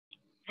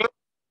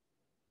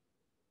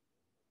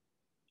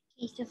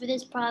Okay, so for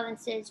this problem, it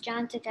says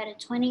John took out a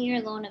 20-year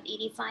loan of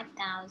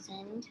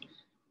 $85,000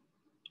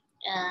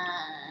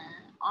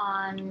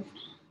 on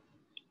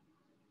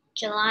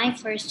July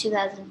 1st,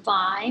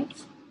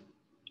 2005.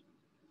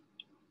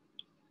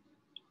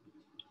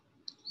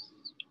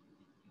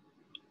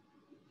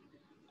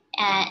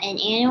 At an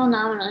annual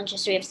nominal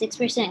interest rate of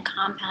 6%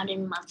 compounded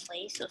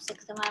monthly, so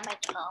 6 divided by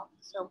 12,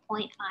 so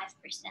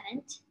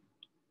 0.5%.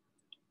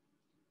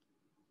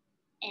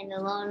 And the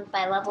loan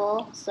by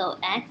level, so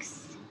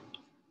X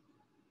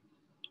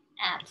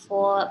at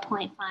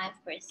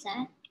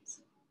 4.5%.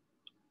 It's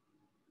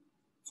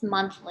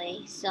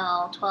monthly,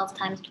 so 12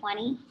 times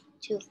 20,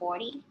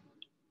 240.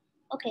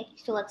 Okay,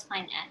 so let's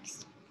find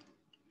X.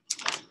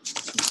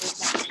 This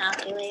is my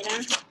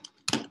calculator.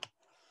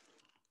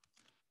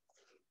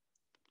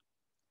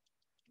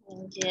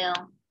 We'll do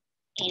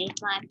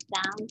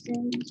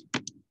 85,000 as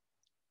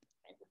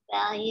the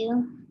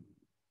value,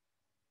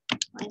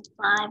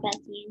 0.5 as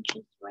the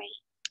interest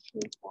rate,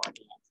 240 as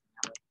the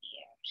number of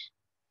years,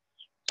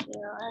 0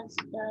 as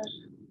the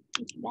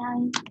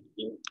value,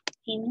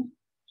 payment.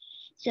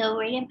 So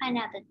we're going to find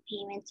out that the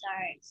payments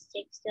are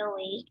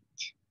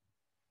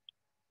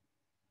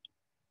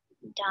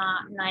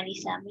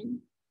 608.97.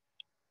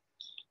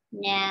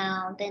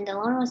 Now, then the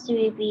loan was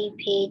to be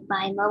paid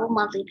by level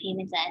monthly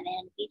payments at the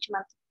end of each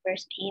month,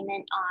 first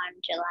payment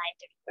on July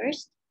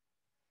 31st.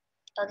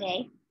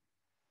 Okay.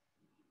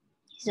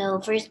 So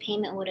first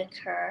payment would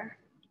occur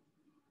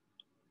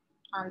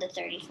on the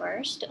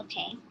 31st,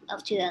 okay,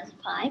 of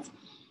 2005.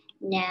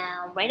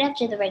 Now, right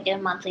after the regular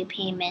monthly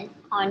payment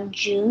on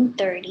June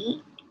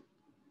 30,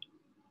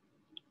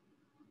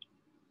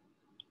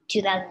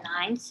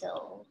 2009,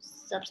 so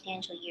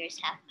substantial years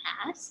have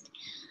passed.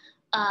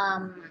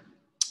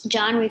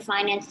 John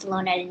refinanced the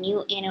loan at a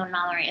new annual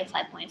nominal rate of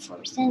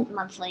 5.4%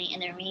 monthly,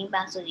 and the remaining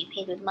balance will be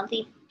paid with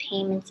monthly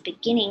payments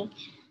beginning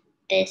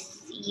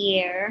this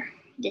year,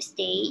 this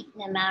date.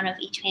 The amount of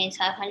each payment is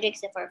 $500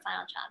 except for a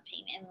final child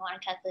payment, and we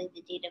want to calculate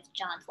the date of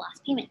John's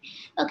last payment.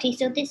 Okay,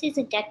 so this is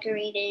a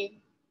decorated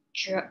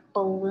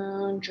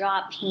balloon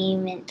drop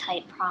payment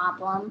type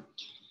problem.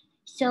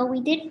 So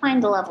we did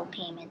find the level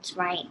payments,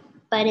 right?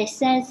 But it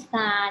says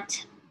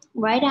that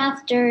right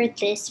after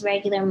this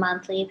regular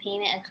monthly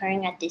payment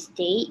occurring at this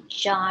date,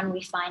 John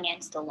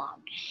refinanced the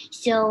loan.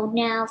 So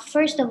now,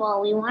 first of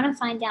all, we want to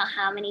find out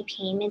how many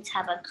payments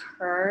have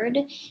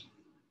occurred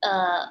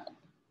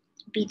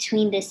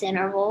between this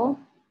interval.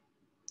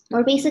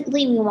 Or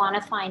basically, we want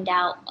to find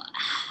out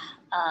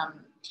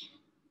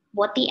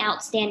what the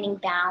outstanding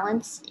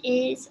balance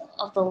is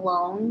of the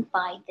loan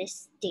by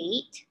this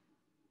date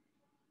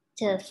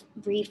to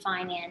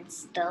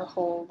refinance the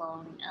whole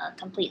loan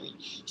completely.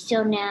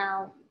 So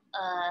now,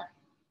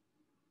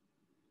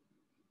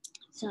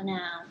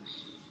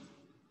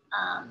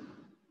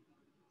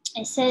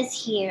 it says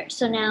here,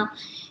 so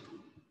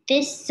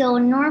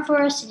in order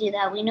for us to do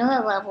that, we know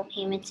that level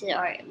payments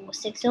are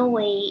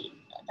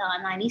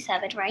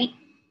 608.97, right?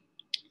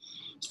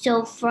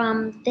 So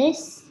from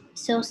this,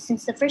 so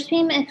since the first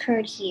payment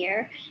occurred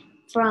here,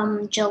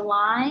 from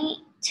July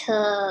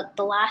to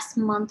the last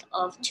month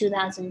of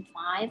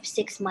 2005,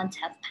 6 months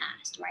have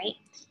passed, right?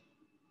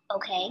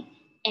 Okay,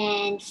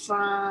 and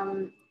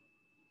from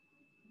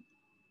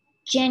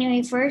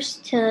January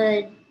 1st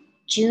to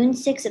June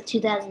 6th of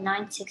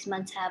 2009, 6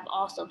 months have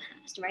also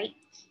passed, right?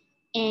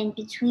 And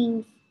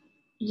between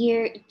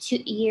years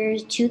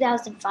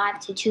 2005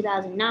 to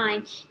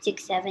 2009,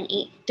 6, 7,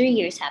 8, 3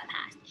 years have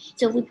passed.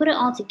 So if we put it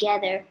all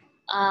together,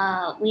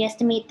 we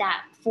estimate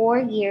that 4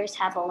 years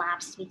have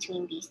elapsed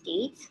between these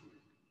dates.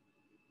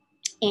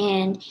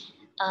 And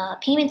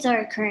payments are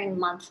occurring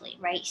monthly,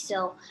 right?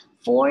 So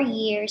 4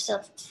 years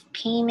of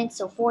payments,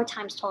 so 4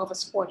 times 12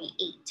 is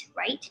 48,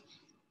 right?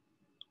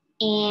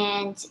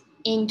 And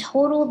in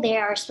total,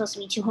 there are supposed to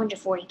be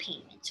 240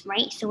 payments,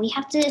 right? So we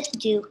have to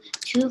do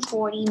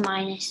 240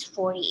 minus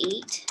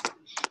 48,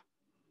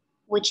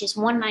 which is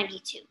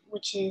 192,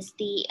 which is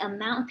the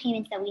amount of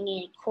payments that we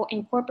need to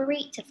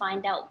incorporate to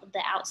find out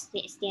the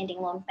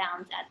outstanding loan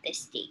balance at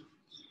this date.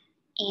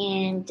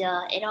 And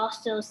it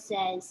also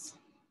says,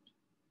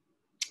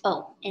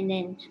 oh, and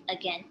then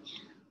again,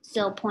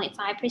 so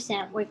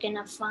 0.5%, we're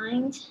gonna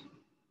find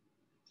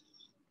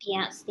the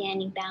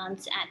outstanding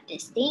balance at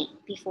this date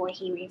before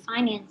he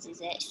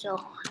refinances it. So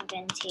I'm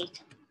going to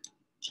take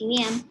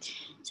TVM.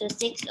 So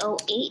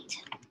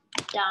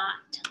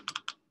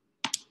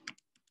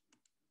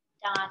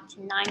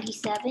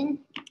 608.97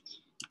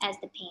 as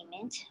the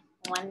payment,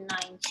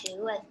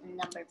 192 as the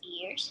number of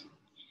years,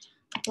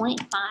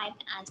 0.5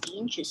 as the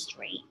interest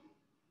rate,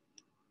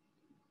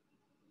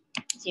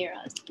 0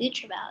 as the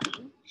future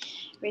value.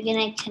 We're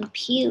going to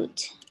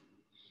compute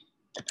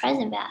the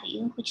present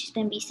value, which is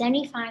going to be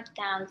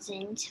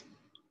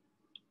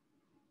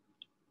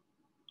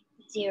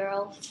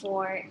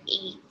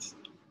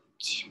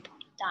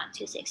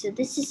 75,048.26. So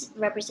this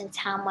represents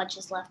how much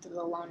is left of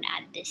the loan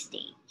at this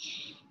date.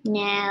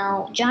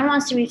 Now, John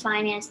wants to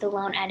refinance the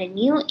loan at a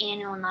new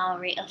annual nominal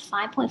rate of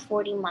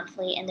 5.40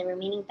 monthly, and the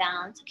remaining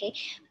balance, okay,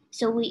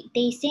 So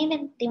they say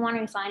that they want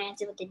to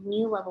refinance it with a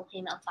new level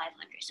payment of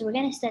 500. So we're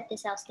going to set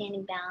this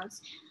outstanding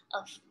balance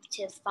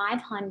to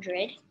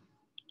 500,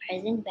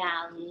 present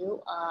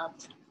value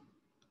of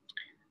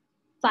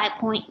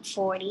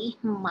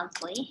 5.40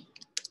 monthly.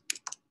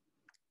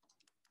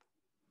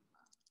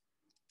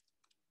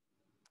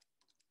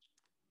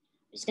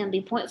 It's going to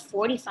be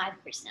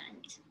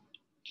 0.45%.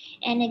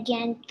 And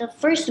again, the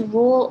first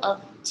rule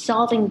of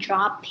solving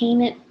drop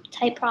payment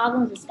type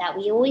problems is that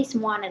we always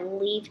want to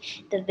leave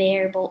the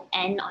variable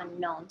n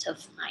unknown to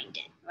find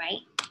it,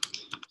 right?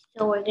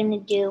 So we're going to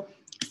do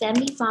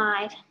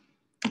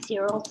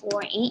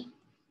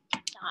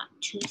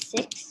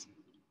 75,048.26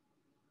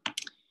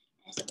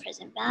 as the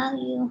present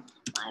value,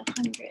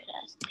 500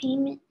 as the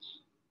payment,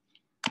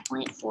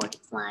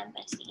 0.45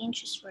 as the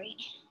interest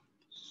rate,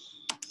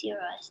 0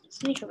 as the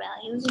future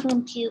value. We're going to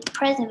compute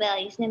present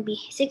value is going to be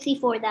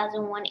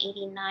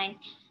 64,189.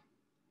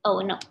 Oh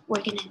no,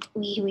 we're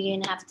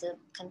gonna have to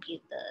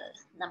compute the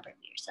number of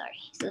years. Sorry.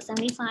 So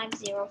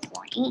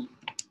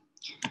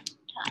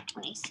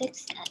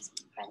 75,048.26 as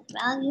the present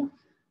value,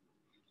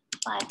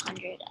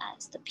 500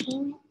 as the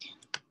payment,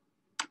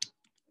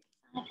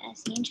 5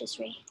 as the interest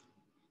rate,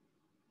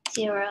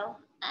 0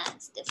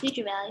 as the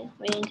future value.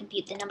 We're gonna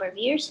compute the number of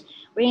years.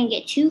 We're gonna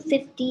get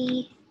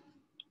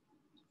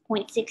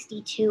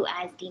 250.62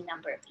 as the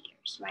number of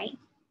years, right?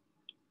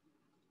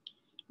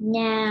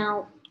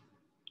 Now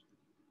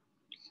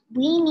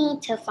we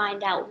need to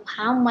find out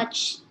how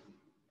much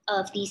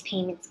of these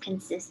payments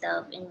consist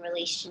of in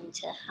relation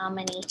to how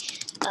many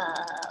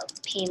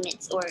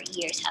payments or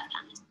years have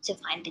passed to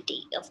find the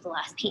date of the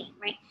last payment,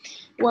 right?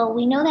 Well,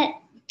 we know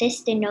that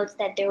this denotes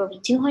that there will be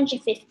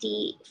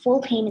 250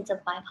 full payments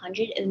of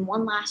 500 and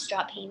one last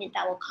drop payment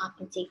that will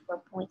compensate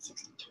for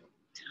 0.62.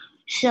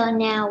 So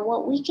now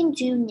what we can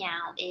do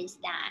now is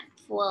that,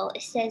 well,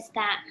 it says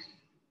that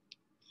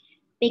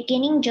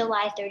beginning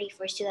July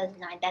 31st,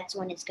 2009, that's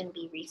when it's going to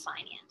be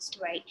refinanced,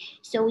 right?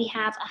 So we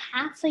have a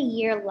half a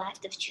year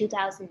left of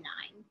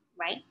 2009,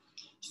 right?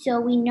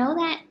 So we know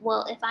that,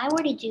 well, if I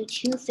were to do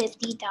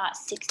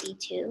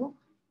 250.62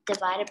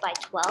 divided by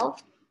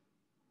 12,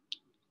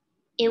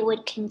 it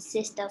would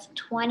consist of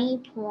 20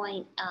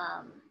 point,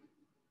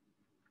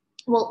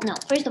 well, no,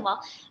 first of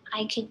all,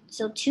 I could,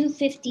 so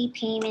 250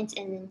 payments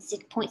and then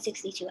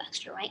 6.62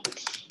 extra, right?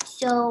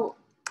 So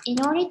in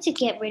order to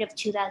get rid of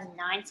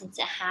 2009, since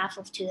a half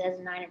of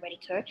 2009 already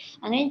occurred,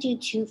 I'm going to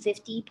do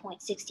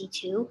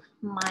 250.62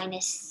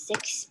 minus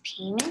 6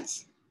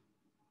 payments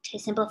to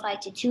simplify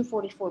to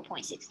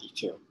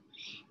 244.62.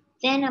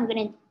 Then I'm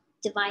going to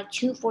divide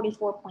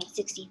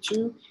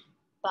 244.62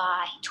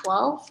 by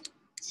 12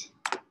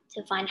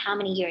 to find how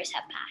many years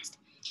have passed.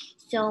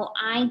 So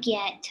I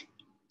get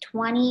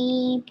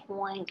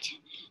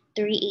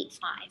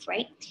 20.385,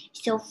 right?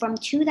 So from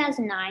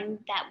 2009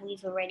 that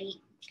we've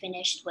already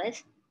finished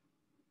with,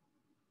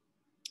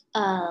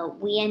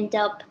 we ending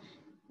up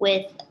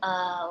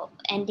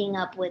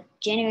with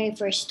January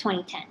 1st,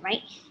 2010,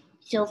 right?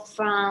 So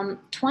from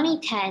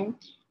 2010,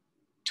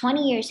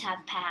 20 years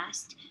have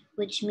passed,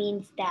 which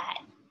means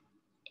that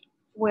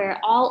we're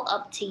all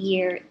up to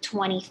year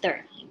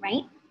 2030,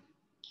 right?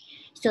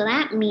 So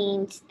that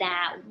means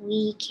that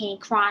we can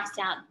cross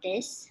out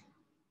this,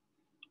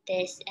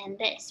 and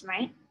this,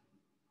 right?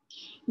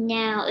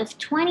 Now, if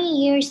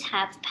 20 years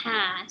have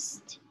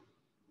passed,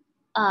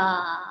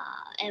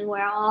 and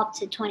we're all up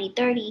to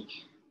 2030,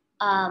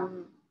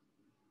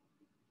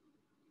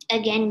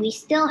 again, we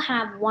still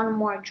have one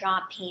more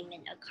drop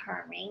payment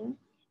occurring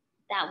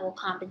that will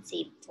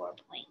compensate for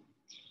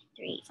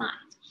 0.385.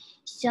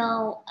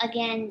 So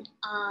again,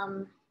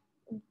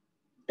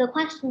 the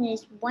question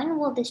is, when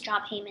will this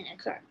drop payment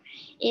occur?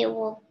 It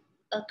will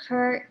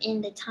occur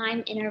in the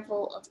time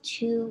interval of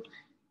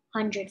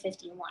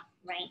 251,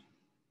 right?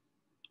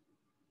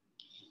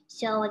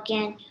 So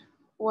again,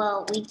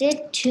 well, we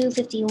did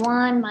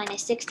 251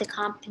 minus 6 to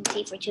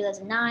compensate for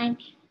 2009.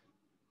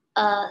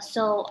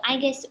 So I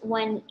guess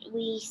when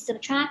we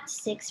subtract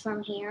 6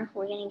 from here,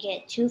 we're going to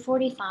get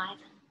 245.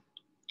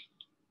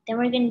 Then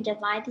we're going to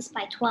divide this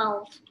by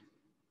 12.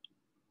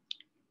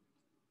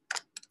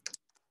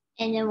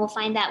 And then we'll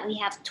find that we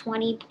have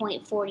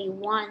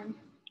 20.41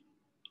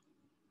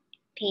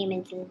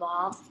 payments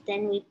involved.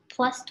 Then we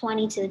plus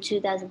 20 to the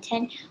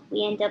 2010.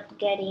 We end up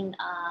getting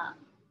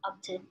up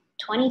to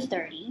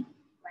 2030,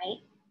 right?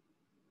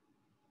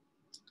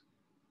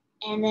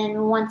 And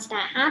then once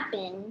that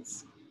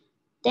happens,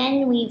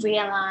 then we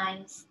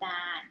realize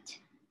that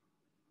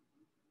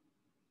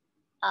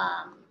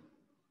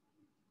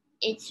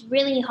it's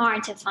really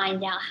hard to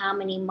find out how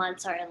many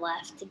months are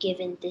left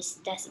given this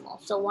decimal.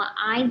 So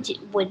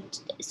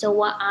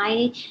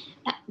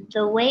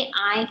the way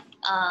I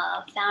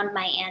found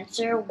my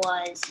answer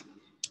was,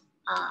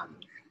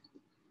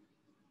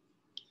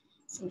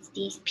 since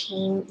these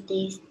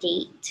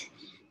date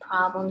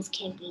problems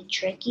can be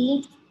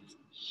tricky,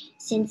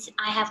 since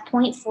I have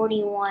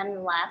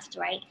 0.41 left,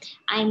 right?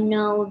 I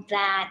know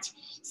that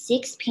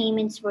 6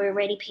 payments were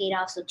already paid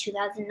off, so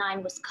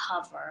 2009 was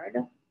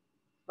covered,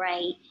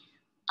 right?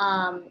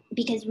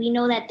 because we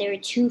know that there are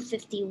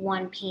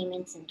 251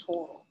 payments in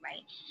total,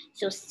 right?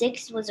 So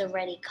 6 was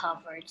already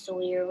covered. So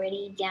we're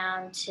already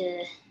down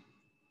to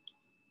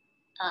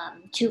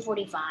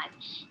 245.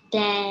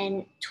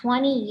 Then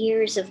 20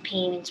 years of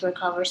payments were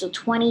covered. So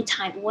 20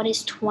 times, what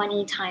is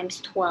 20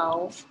 times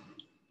 12?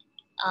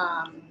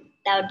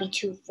 That would be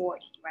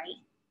 240, right?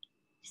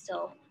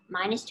 So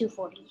minus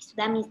 240. So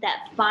that means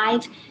that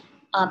 5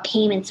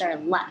 payments are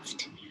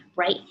left,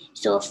 right?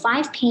 So if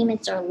 5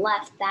 payments are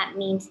left, that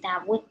means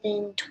that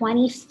within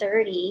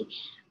 2030,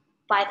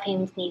 5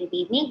 payments need to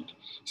be made.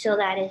 So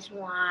that is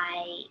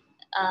why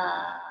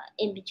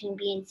in between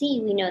B and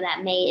C, we know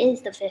that May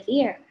is the 5th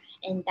year,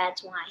 and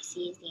that's why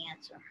C is the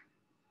answer.